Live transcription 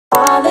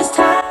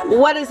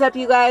What is up,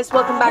 you guys?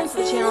 Welcome back to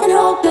the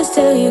channel.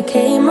 Till you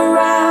came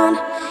around.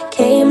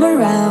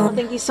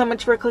 Thank you so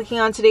much for clicking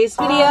on today's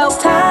video.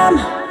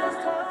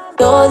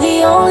 You're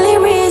the only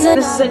reason.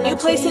 This is a new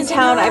place in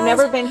town. I've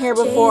never been here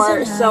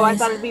before, so I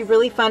thought it'd be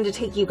really fun to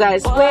take you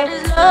guys with.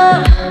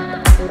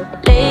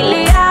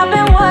 Lately I've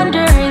been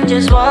wondering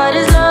just what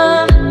is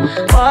love?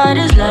 What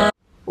is love?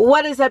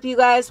 What is up, you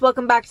guys?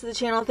 Welcome back to the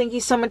channel. Thank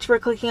you so much for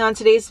clicking on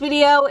today's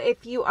video.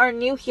 If you are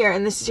new here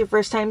and this is your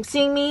first time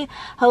seeing me,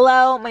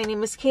 hello, my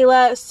name is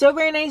Kayla. So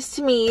very nice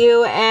to meet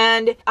you,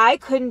 and I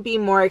couldn't be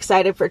more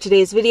excited for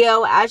today's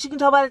video. As you can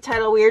tell by the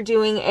title, we are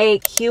doing a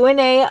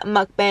Q&A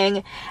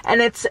mukbang,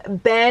 and it's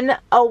been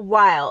a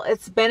while.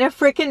 It's been a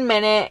freaking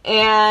minute,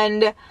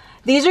 and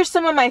these are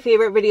some of my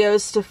favorite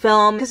videos to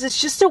film because it's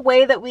just a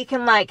way that we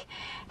can like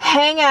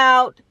hang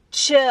out,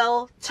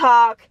 chill,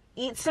 talk,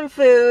 eat some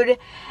food,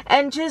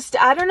 and just,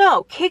 I don't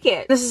know, kick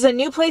it. This is a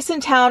new place in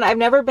town. I've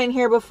never been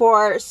here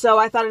before, so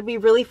I thought it'd be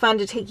really fun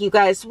to take you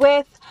guys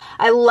with.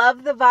 I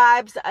love the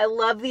vibes. I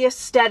love the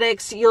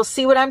aesthetics. You'll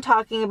see what I'm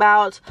talking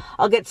about.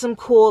 I'll get some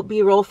cool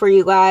B-roll for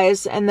you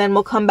guys, and then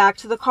we'll come back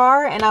to the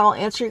car and I will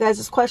answer you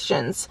guys'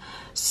 questions.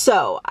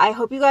 So I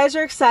hope you guys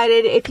are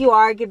excited. If you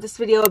are, give this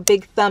video a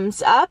big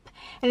thumbs up.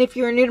 And if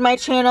you're new to my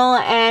channel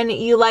and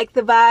you like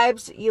the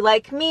vibes, you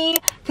like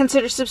me,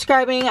 consider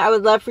subscribing. I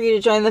would love for you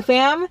to join the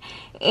fam.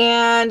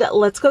 And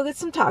let's go get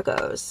some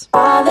tacos.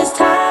 All this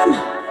time,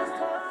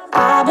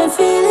 I've been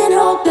feeling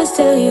hopeless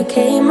till you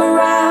came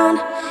around.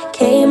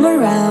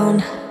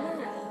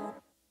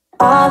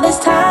 All this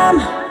time,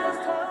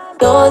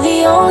 you're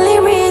the only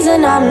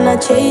reason I'm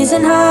not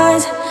chasing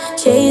highs.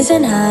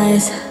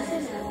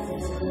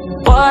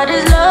 What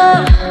is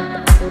love?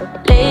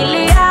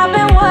 Lately I've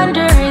been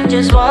wondering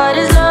just what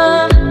is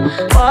love?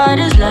 What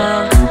is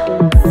love?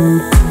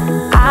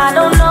 I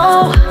don't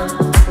know.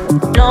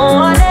 No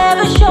one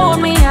ever showed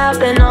me. I've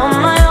been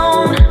on my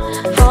own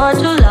for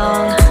too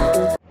long.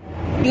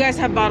 You guys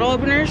have bottle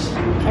openers?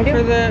 I do.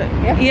 For the,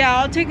 yeah,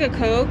 I'll take a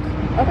Coke.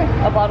 Okay,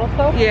 a bottle of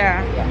Coke?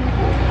 Yeah.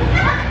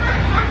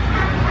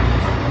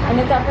 And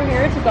is that for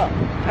here or to go?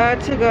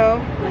 To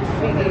go.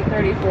 It's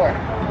 34.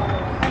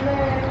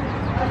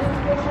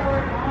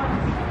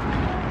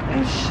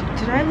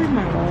 Did I leave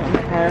my wallet in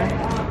the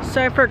car?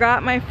 So I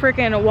forgot my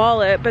freaking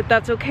wallet, but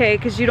that's okay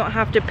because you don't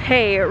have to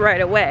pay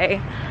right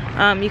away.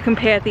 You can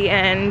pay at the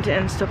end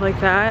and stuff like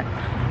that.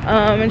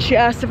 And she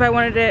asked if I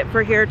wanted it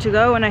for here to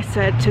go, and I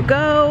said to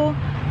go.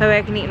 That way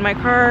I can eat in my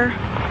car.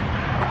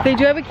 They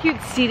do have a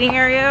cute seating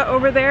area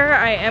over there.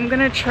 I am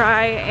gonna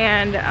try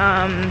and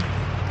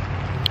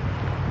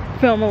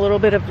film a little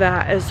bit of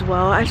that as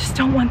well. I just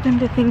don't want them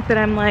to think that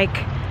I'm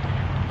like,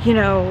 you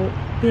know,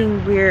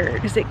 being weird,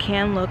 because it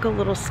can look a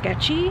little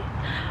sketchy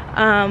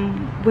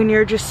when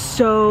you're just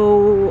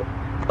so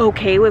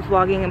okay with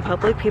vlogging in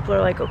public. People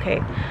are like, okay,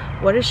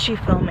 what is she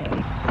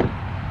filming?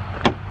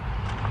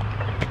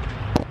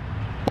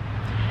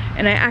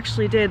 And I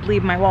actually did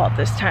leave my wallet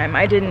this time.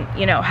 I didn't,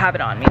 you know, have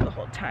it on me the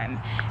whole time.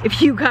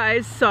 If you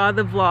guys saw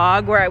the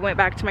vlog where I went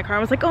back to my car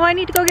and was like, oh, I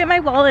need to go get my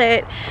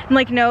wallet, I'm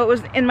like, no, it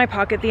was in my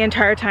pocket the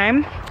entire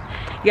time.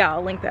 Yeah,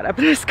 I'll link that up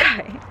in the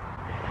sky.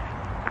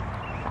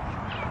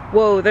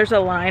 Whoa, there's a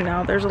line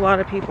now. There's a lot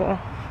of people.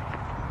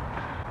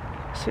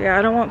 So yeah,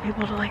 I don't want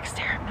people to like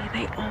stare at me.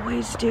 They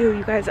always do,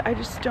 you guys. I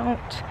just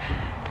don't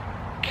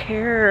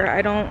care.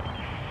 I don't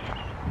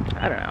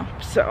know.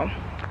 So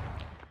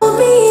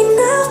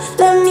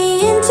Let me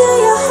into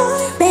your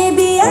heart.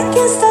 Maybe I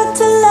can start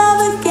to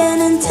love again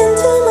and tend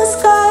to my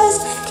scars.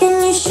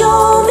 Can you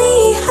show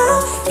me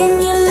how?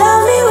 Can you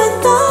love me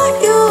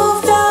without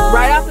you?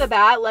 right off the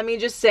bat, let me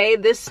just say,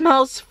 this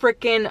smells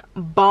freaking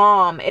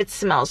bomb. It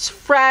smells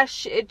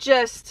fresh.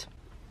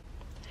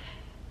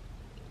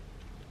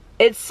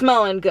 It's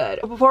smelling good.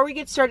 Before we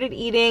get started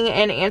eating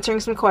and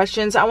answering some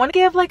questions, I want to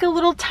give like a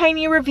little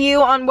tiny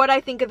review on what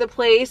I think of the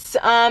place.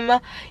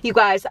 You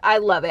guys, I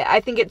love it. I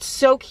think it's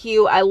so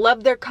cute. I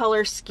love their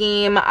color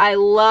scheme. I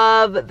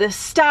love the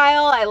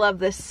style. I love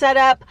the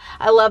setup.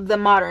 I love the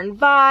modern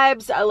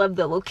vibes. I love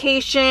the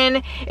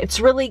location. It's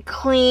really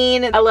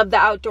clean. I love the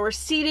outdoor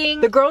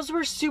seating. The girls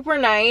were super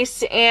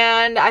nice,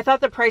 and I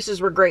thought the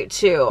prices were great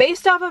too.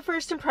 Based off of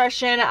first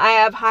impression, I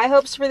have high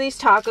hopes for these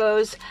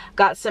tacos.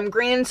 Got some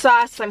green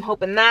sauce. I'm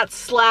hoping that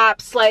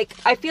slaps. Like,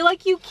 I feel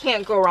like you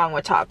can't go wrong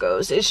with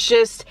tacos.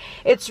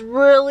 It's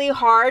really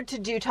hard to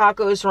do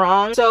tacos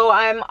wrong, so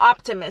I'm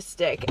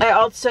optimistic. I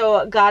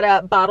also got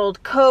a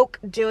bottled Coke,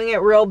 doing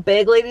it real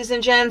big, ladies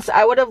and gents.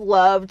 I would have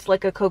loved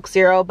like a Coke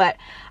Zero, but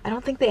I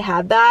don't think they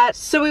had that,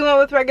 so we went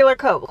with regular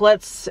Coke.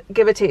 Let's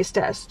give a taste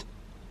test.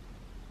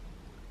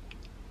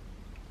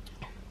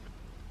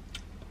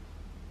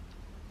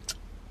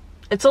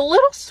 It's a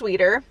little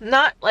sweeter,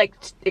 not like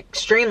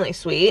extremely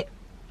sweet.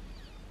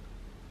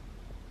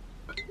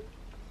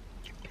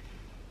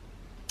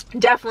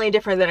 Definitely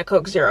different than a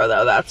Coke Zero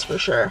though, that's for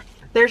sure.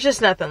 There's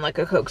just nothing like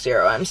a Coke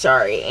Zero, I'm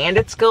sorry. And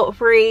it's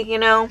guilt-free, you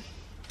know?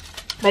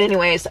 But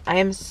anyways, I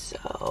am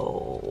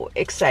so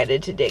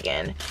excited to dig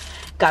in.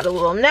 Got a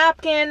little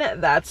napkin,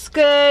 that's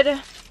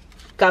good.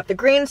 got the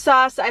green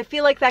sauce. I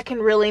feel like that can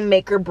really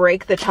make or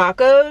break the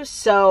tacos.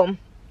 So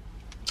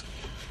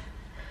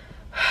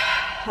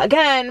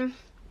again,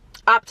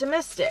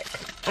 optimistic.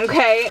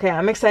 Okay,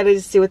 I'm excited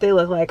to see what they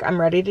look like. I'm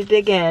ready to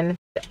dig in.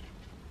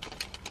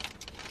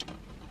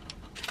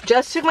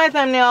 Just took my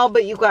thumbnail,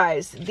 but you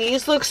guys,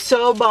 these look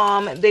so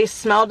bomb. They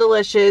smell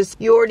delicious.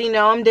 You already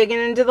know I'm digging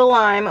into the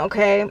lime,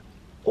 okay?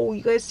 Oh,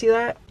 you guys see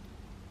that?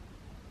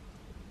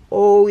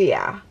 Oh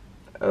yeah.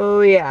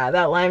 Oh yeah,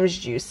 that lime is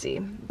juicy.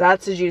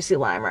 That's a juicy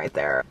lime right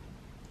there.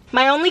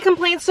 My only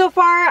complaint so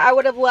far, I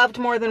would have loved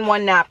more than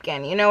one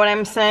napkin. You know what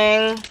I'm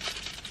saying?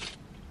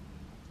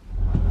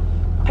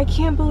 I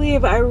can't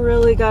believe I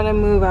really gotta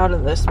move out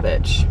of this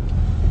bitch.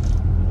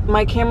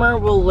 My camera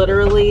will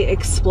literally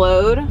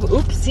explode.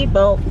 Oops,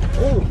 seatbelt.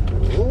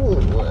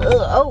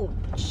 Oh,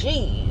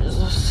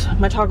 jeez.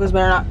 My tacos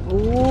better not.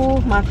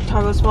 Ooh, my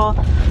tacos fall.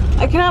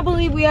 I cannot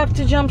believe we have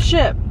to jump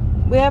ship.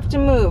 We have to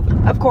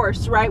move. Of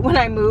course, right when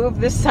I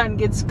move, the sun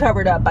gets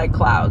covered up by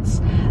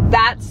clouds.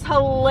 That's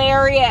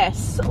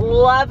hilarious.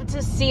 Love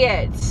to see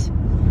it.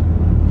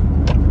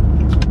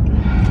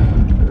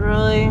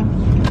 Really?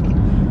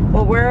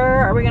 Well, where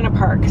are we gonna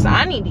park? Because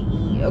I need to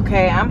eat,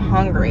 okay? I'm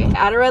hungry.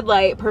 At a red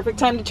light, perfect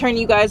time to turn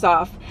you guys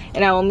off,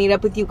 and I will meet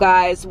up with you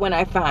guys when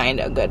I find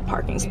a good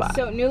parking spot.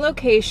 So, new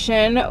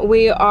location.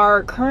 We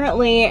are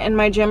currently in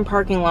my gym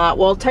parking lot.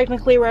 Well,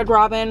 technically Red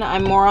Robin.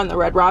 I'm more on the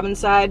Red Robin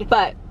side,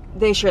 but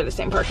they share the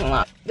same parking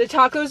lot. The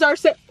tacos are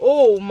set.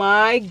 Oh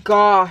my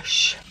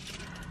gosh.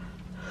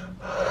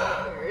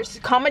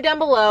 Comment down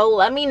below,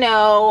 let me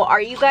know,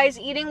 are you guys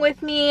eating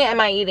with me? Am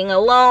I eating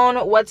alone?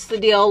 What's the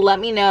deal? Let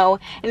me know.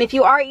 And if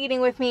you are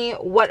eating with me,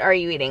 what are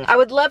you eating? I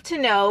would love to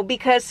know,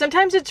 because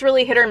sometimes it's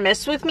really hit or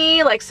miss with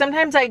me. Like,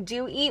 sometimes I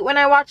do eat when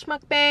I watch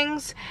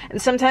mukbangs,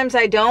 and sometimes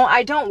I don't.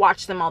 I don't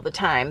watch them all the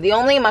time. The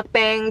only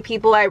mukbang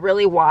people I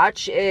really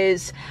watch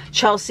is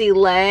Chelsea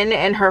Lynn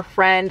and her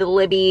friend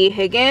Libby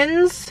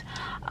Higgins.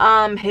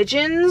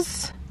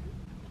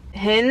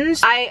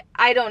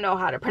 I don't know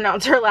how to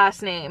pronounce her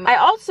last name. I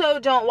also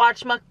don't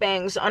watch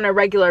mukbangs on a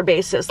regular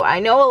basis. I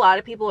know a lot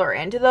of people are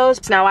into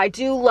those. Now, I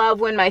do love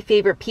when my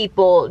favorite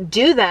people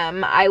do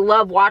them. I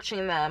love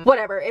watching them.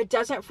 Whatever, it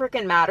doesn't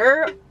freaking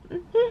matter.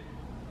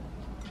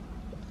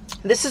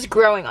 This is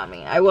growing on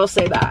me, I will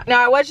say that.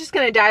 Now, I was just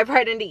gonna dive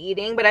right into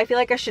eating, but I feel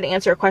like I should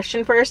answer a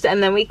question first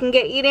and then we can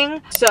get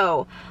eating.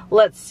 So,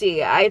 let's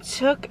see. I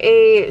took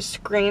a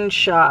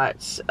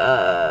screenshot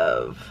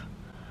of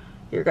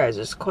your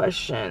guys'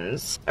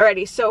 questions.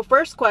 Alrighty, so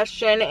first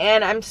question,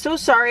 and I'm so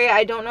sorry,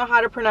 I don't know how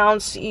to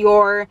pronounce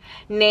your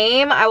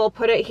name. I will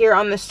put it here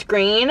on the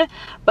screen,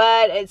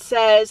 but it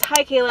says,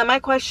 "Hi Kayla, my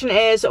question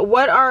is,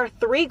 what are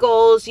 3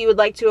 goals you would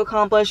like to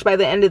accomplish by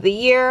the end of the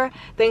year?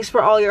 Thanks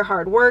for all your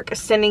hard work.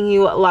 Sending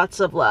you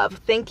lots of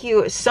love." Thank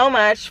you so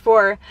much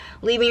for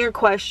leaving your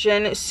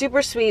question.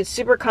 Super sweet,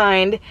 super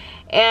kind.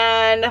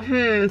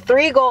 And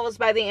 3 goals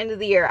by the end of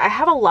the year. I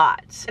have a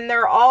lot, and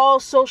they're all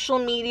social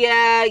media,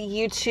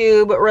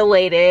 YouTube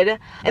related,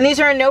 and these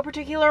are in no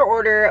particular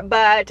order,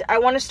 but I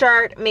want to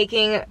start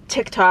making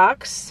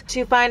TikToks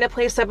to find a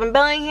place up in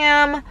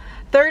Bellingham.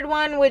 Third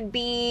one would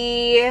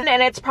be,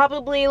 and it's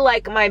probably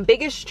like my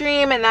biggest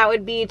dream, and that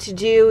would be to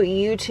do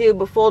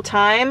YouTube full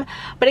time.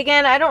 But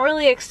again, I don't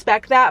really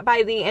expect that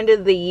by the end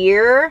of the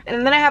year.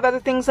 And then I have other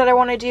things that I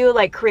want to do,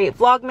 like create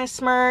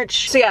Vlogmas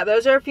merch. So yeah,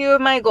 those are a few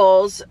of my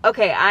goals.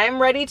 Okay,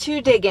 I'm ready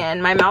to dig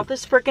in. My mouth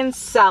is freaking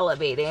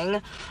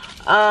salivating.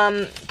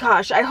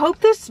 Gosh, I hope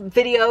this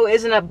video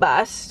isn't a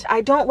bust.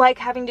 I don't like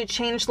having to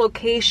change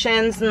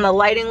locations and the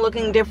lighting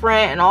looking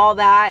different and all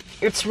that.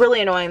 It's really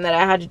annoying that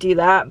I had to do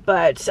that,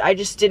 but I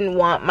just didn't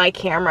want my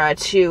camera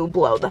to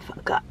blow the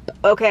fuck up.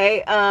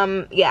 Okay,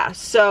 yeah,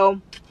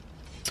 so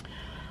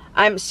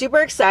I'm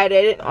super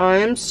excited.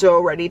 I'm so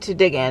ready to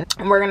dig in.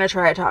 And we're gonna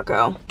try a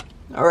taco.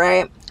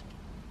 Alright.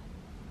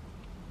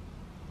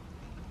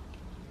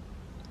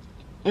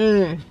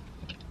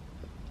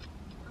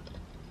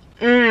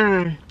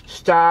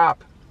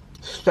 Stop.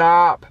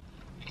 Stop.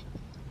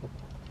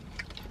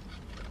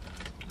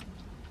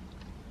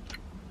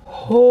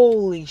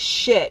 Holy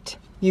shit.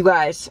 You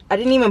guys, I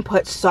didn't even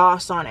put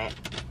sauce on it.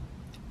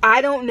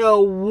 I don't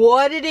know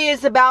what it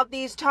is about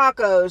these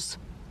tacos,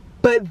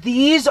 but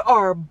these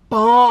are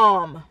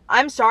bomb.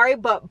 I'm sorry,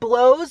 but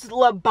blows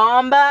La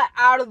Bamba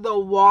out of the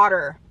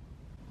water.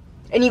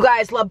 And you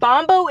guys, La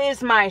Bamba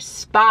is my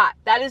spot.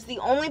 That is the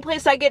only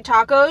place I get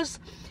tacos.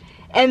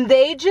 And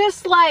they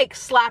just like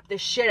slapped the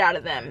shit out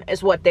of them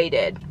is what they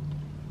did.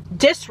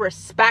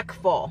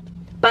 Disrespectful,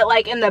 but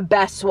like in the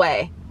best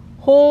way.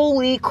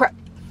 Holy crap,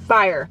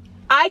 fire.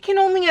 I can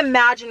only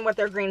imagine what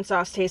their green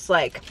sauce tastes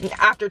like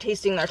after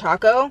tasting their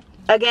taco.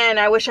 Again,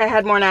 I wish I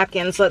had more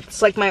napkins.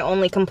 That's like my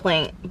only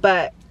complaint,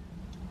 but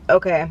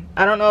okay.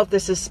 I don't know if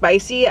this is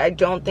spicy. I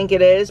don't think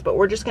it is, but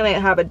we're just gonna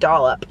have a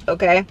dollop,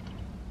 okay?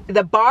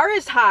 The bar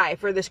is high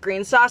for this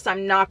green sauce,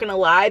 I'm not gonna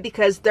lie,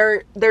 because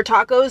their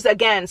tacos,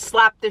 again,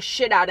 slap the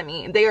shit out of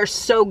me. They are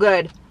so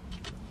good.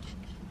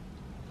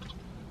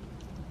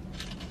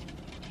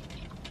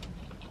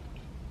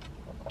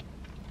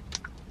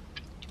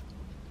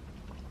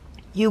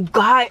 You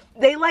got,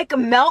 they like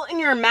melt in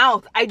your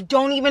mouth. I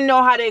don't even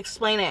know how to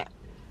explain it.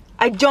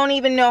 I don't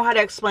even know how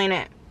to explain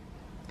it.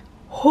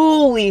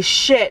 Holy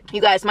shit. You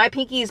guys, my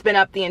pinky's been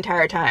up the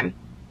entire time.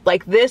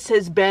 Like, this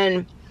has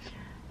been...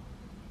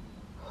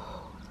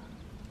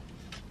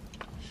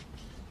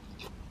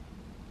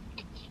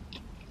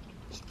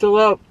 Still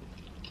up.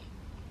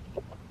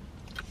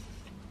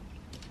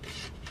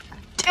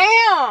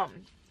 Damn!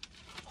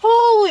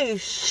 Holy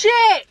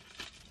shit!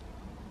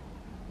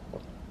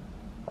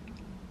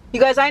 You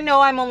guys, I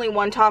know I'm only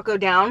one taco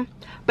down,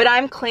 but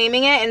I'm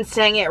claiming it and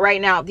saying it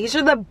right now. These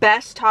are the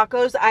best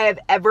tacos I have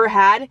ever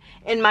had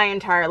in my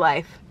entire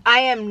life. I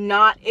am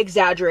not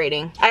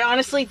exaggerating. I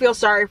honestly feel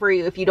sorry for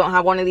you if you don't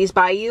have one of these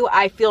by you.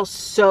 I feel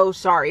so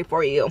sorry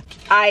for you.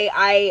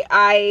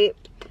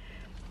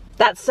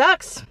 That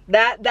sucks.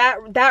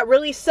 That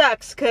really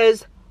sucks,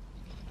 because,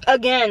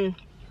 again,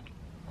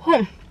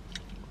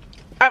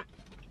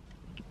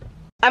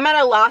 I'm at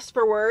a loss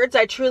for words.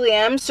 I truly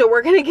am. So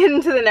we're going to get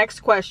into the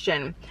next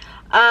question.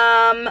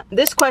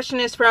 This question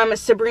is from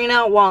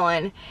Sabrina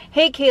Wallen.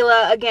 Hey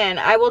Kayla, again,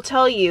 I will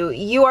tell you,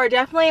 you are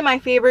definitely my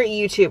favorite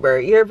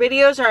YouTuber. Your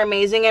videos are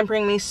amazing and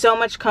bring me so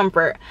much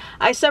comfort.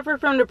 I suffer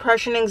from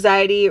depression,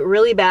 anxiety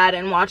really bad,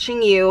 and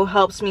watching you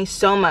helps me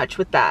so much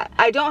with that.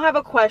 I don't have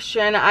a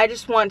question. I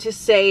just want to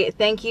say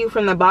thank you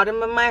from the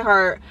bottom of my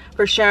heart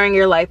for sharing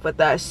your life with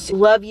us.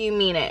 Love you,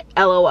 mean it.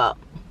 LOL.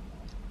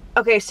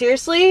 Okay,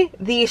 seriously,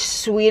 the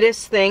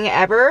sweetest thing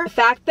ever. The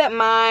fact that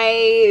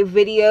my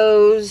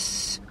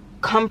videos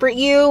comfort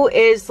you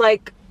is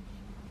like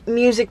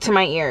music to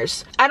my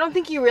ears. I don't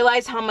think you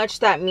realize how much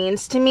that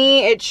means to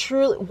me. It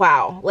truly,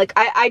 wow. Like,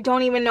 I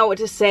don't even know what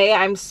to say.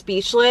 I'm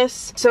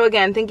speechless. So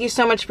again, thank you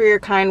so much for your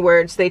kind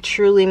words. They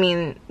truly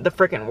mean the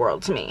freaking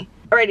world to me.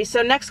 Alrighty,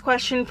 so next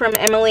question from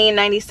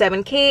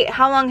Emily97Kate.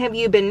 How long have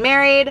you been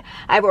married?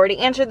 I've already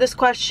answered this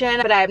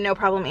question, but I have no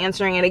problem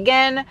answering it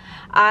again.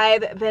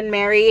 I've been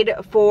married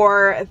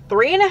for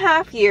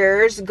 3.5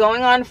 years,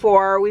 going on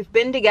 4. We've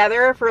been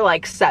together for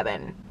like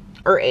 7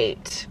 or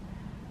 8.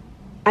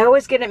 I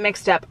always get it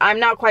mixed up. I'm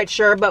not quite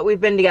sure, but we've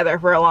been together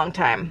for a long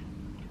time.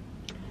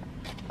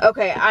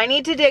 Okay, I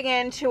need to dig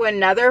into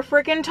another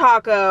freaking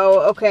taco.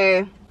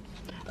 Okay,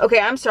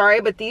 I'm sorry,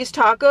 but these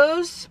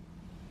tacos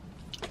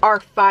are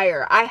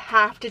fire. I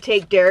have to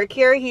take Derek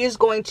here. He is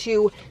going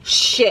to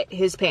shit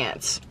his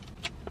pants.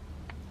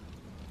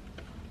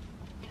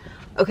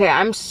 Okay,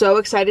 I'm so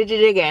excited to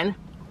dig in.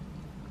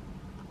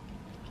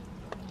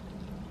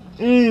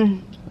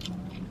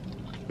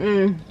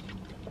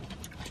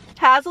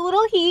 Has a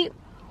little heat.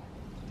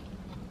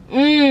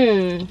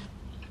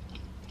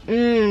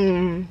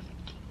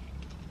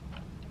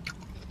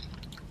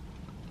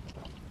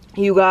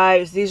 You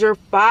guys, these are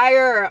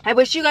fire. I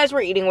wish you guys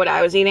were eating what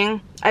I was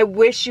eating. I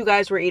wish you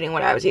guys were eating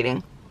what I was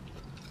eating.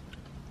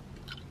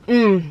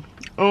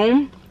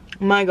 Oh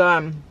my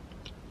god.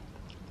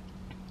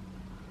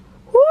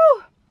 Woo.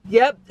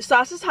 Yep,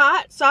 sauce is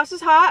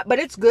hot, but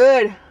it's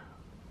good.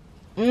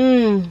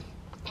 You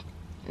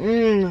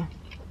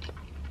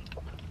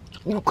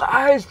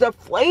guys, the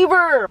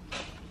flavor.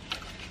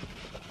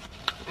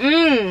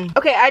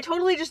 Okay, I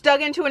totally just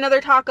dug into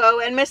another taco,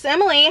 and Miss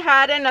Emily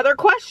had another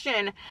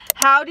question.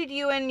 How did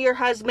you and your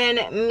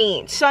husband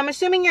meet? So I'm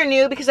assuming you're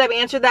new because I've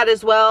answered that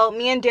as well.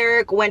 Me and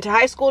Derek went to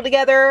high school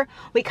together.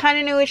 We kind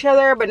of knew each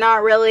other, but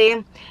not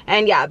really.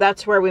 And yeah,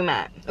 that's where we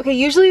met. Okay,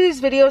 usually these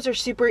videos are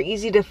super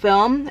easy to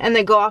film and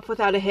they go off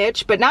without a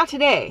hitch, but not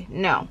today.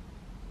 No.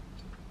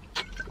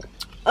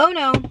 Oh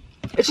no.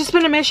 It's just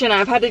been a mission.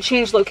 I've had to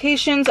change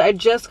locations. I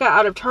just got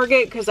out of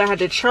Target because I had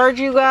to charge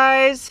you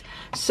guys.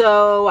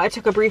 So I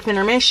took a brief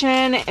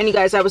intermission. And you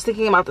guys, I was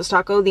thinking about this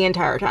taco the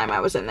entire time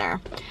I was in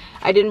there.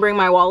 I didn't bring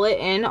my wallet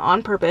in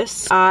on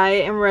purpose. I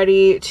am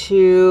ready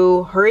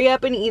to hurry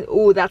up and eat.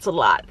 Ooh, that's a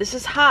lot. This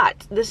is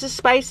hot. This is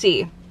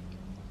spicy.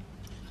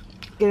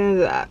 Get into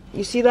that.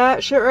 You see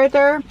that shit right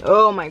there?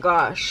 Oh my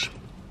gosh.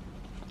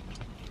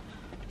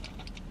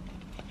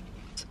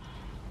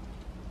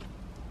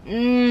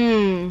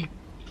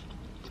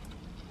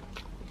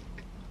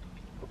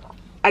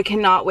 I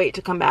cannot wait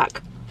to come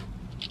back.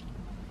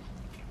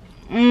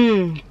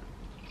 And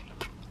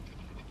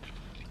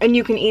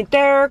you can eat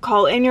there,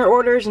 call in your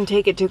orders, and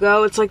take it to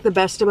go. It's like the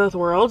best of both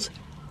worlds.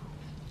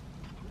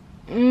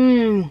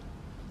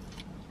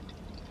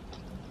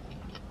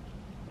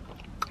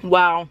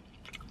 Wow.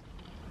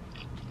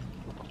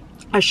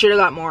 I should have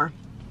got more.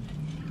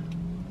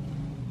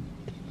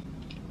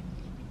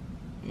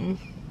 I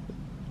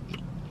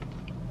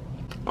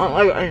don't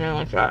like anything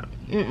like that.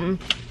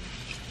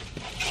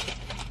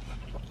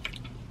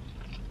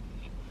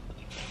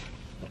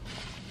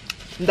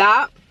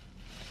 That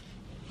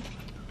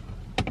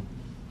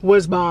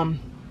was bomb.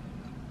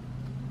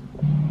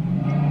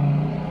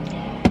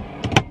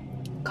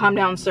 Calm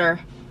down, sir.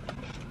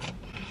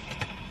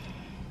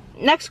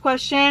 next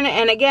question,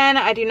 and again,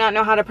 I do not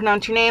know how to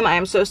pronounce your name. I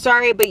am so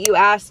sorry, but you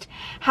asked,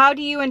 how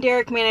do you and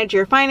Derek manage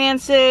your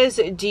finances?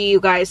 Do you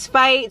guys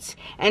fight?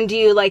 And do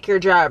you like your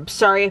job?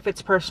 Sorry if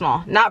it's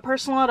personal. Not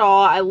personal at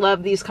all. I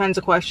love these kinds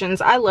of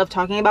questions. I love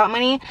talking about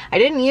money. I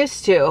didn't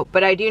used to,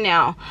 but I do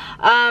now.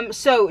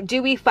 So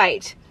do we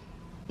fight?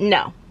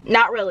 No.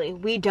 Not really.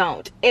 We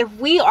don't. If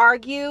we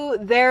argue,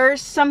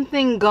 there's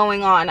something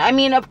going on. I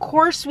mean, of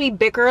course we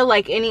bicker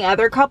like any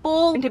other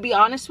couple. And to be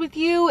honest with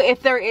you,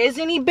 if there is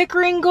any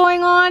bickering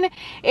going on,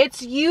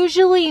 it's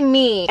usually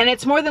me. And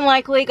it's more than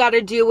likely got to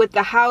do with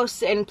the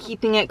house and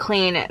keeping it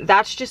clean.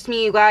 That's just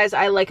me, you guys.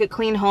 I like a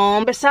clean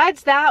home.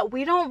 Besides that,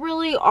 we don't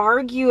really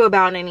argue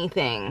about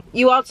anything.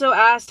 You also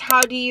asked,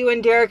 how do you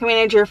and Derek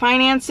manage your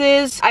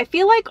finances? I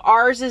feel like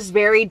ours is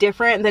very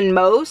different than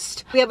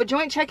most. We have a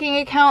joint checking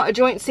account, a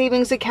joint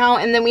savings account,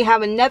 and then we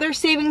have another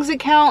savings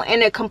account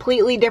in a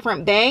completely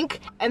different bank,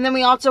 and then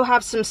we also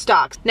have some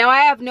stocks. Now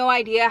I have no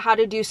idea how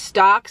to do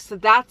stocks.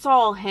 That's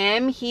all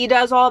him. He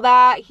does all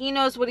that. He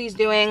knows what he's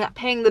doing.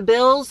 Paying the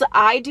bills,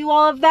 I do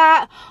all of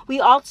that. We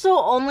also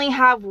only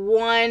have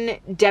one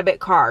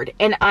debit card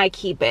and I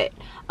keep it.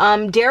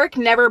 Derek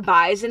never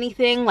buys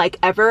anything, like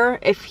ever.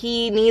 If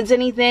he needs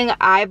anything,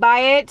 I buy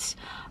it.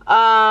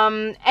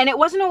 And it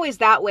wasn't always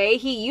that way.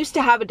 He used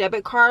to have a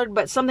debit card,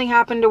 but something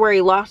happened to where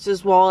he lost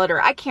his wallet,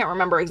 or I can't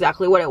remember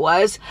exactly what it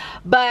was,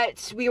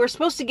 but we were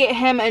supposed to get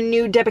him a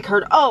new debit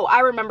card. Oh,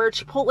 I remember,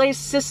 Chipotle's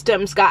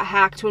systems got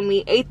hacked when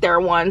we ate there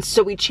once,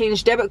 so we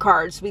changed debit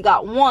cards. We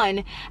got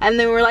one, and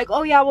then we were like,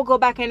 oh yeah, we'll go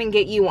back in and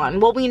get you one.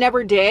 Well, we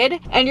never did.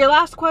 And your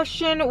last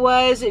question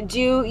was,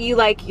 do you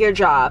like your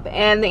job?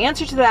 And the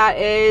answer to that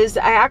is,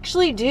 I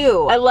actually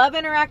do. I love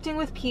interacting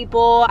with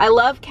people. I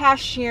love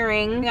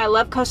cashiering. I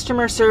love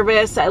customer service.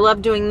 I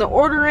love doing the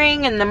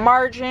ordering and the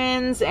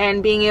margins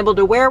and being able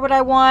to wear what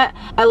I want.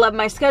 I love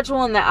my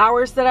schedule and the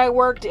hours that I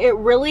worked. It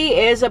really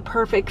is a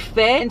perfect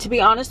fit. And to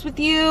be honest with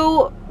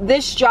you,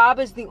 this job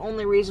is the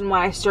only reason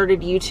why I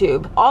started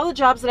YouTube. All the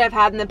jobs that I've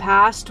had in the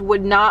past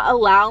would not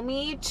allow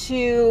me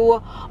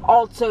to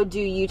also do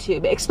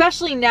YouTube,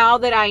 especially now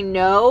that I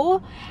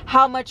know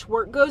how much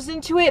work goes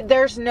into it.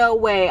 There's no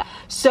way.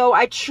 So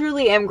I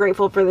truly am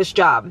grateful for this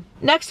job.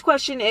 Next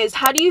question is,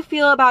 how do you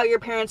feel about your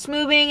parents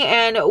moving,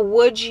 and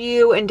would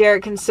you and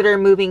Derek consider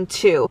moving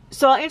too?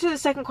 So I'll answer the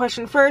second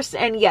question first,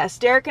 and yes,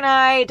 Derek and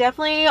I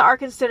definitely are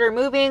considering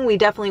moving. We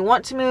definitely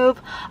want to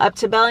move up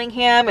to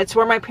Bellingham. It's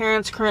where my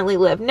parents currently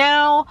live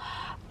now.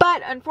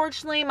 But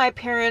unfortunately, my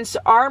parents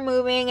are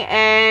moving,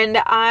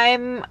 and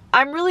I'm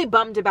really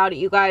bummed about it,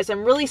 you guys.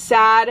 I'm really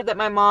sad that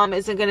my mom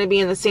isn't going to be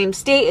in the same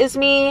state as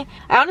me.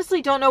 I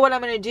honestly don't know what I'm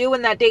going to do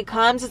when that date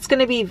comes. It's going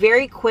to be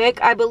very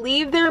quick. I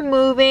believe they're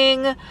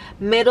moving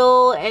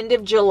end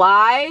of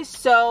July,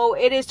 so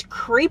it is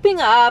creeping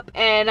up,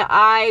 and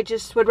I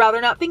just would rather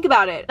not think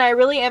about it. I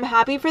really am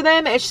happy for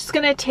them. It's just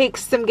going to take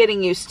some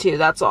getting used to,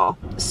 that's all.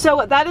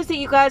 So that is it,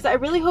 you guys. I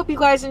really hope you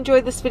guys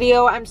enjoyed this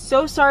video. I'm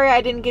so sorry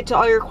I didn't get to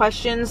all your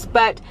questions,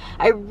 but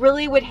I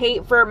really would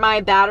hate for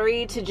my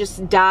battery to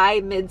just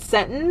die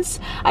mid-sentence.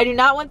 I do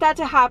not want that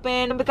to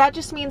happen, but that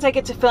just means I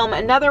get to film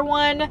another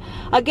one.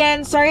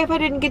 Again, sorry if I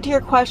didn't get to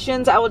your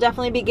questions. I will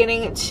definitely be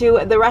getting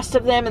to the rest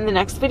of them in the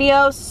next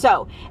video.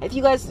 So if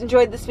you guys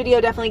enjoyed this video,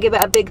 definitely give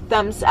it a big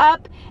thumbs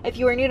up. If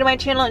you are new to my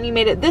channel and you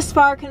made it this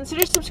far,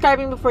 consider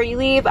subscribing before you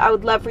leave. I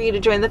would love for you to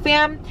join the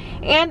fam,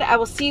 and I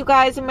will see you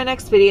guys in my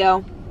next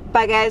video.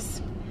 Bye, guys.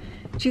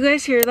 Did you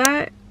guys hear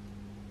that?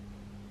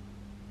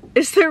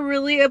 Is there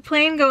really a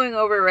plane going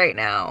over right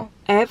now?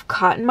 I have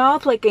cotton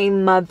mouth like a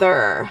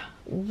mother.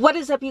 What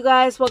is up, you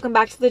guys? Welcome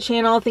back to the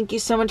channel. Thank you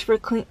so much for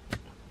cleaning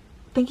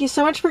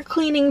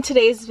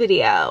today's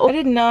video. I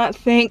did not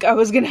think I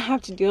was gonna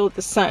have to deal with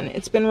the sun.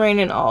 It's been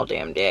raining all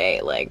damn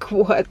day. Like,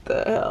 what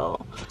the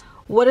hell?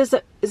 What is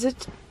it?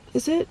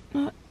 Is it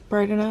not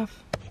bright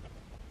enough?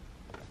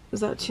 Is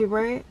that too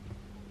bright?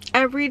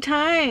 Every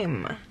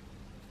time.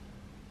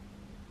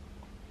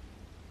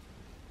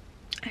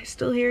 I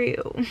still hear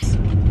you.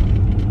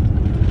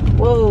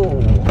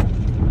 Whoa.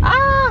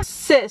 Ah!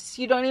 Sis,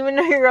 you don't even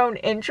know your own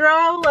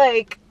intro?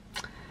 Like,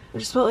 I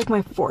just felt like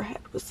my forehead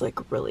was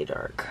like really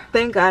dark.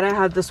 Thank God I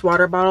had this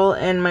water bottle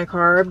in my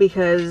car,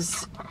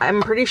 because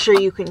I'm pretty sure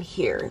you can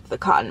hear the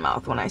cotton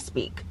mouth when I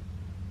speak.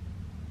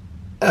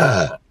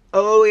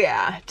 Oh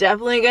yeah,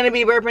 definitely gonna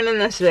be burping in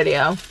this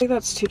video. I think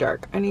that's too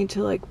dark. I need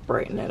to like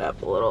brighten it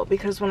up a little,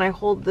 because when I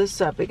hold this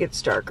up, it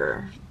gets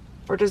darker.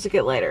 Or does it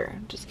get lighter?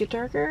 Does it get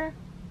darker?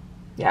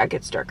 Yeah, it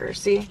gets darker,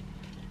 see?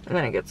 And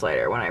then it gets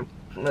lighter when I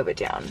move it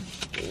down.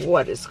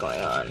 What is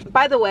going on?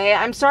 By the way,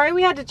 I'm sorry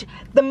we had to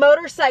the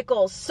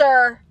motorcycles,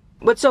 sir.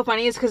 What's so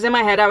funny is because in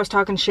my head I was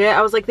talking shit.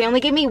 I was like, they only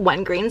gave me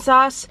one green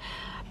sauce.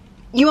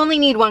 You only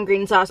need one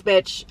green sauce,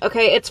 bitch.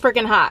 Okay, it's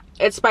freaking hot.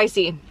 It's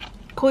spicy.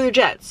 Cool your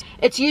jets.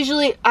 It's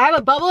usually, I have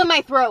a bubble in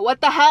my throat.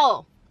 What the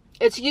hell?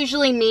 It's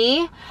usually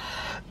me.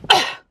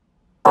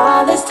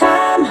 All this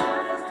time,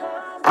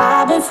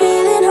 I've been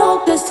feeling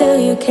hopeless till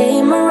you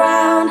came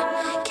around.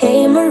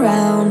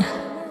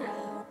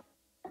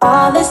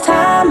 All this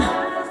time,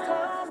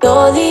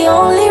 you're the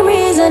only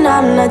reason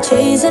I'm not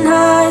chasing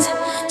highs,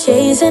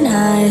 chasing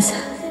highs.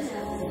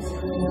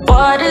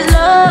 What is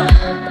love?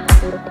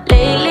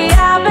 Lately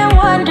I've been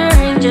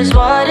wondering just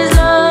what is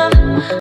love?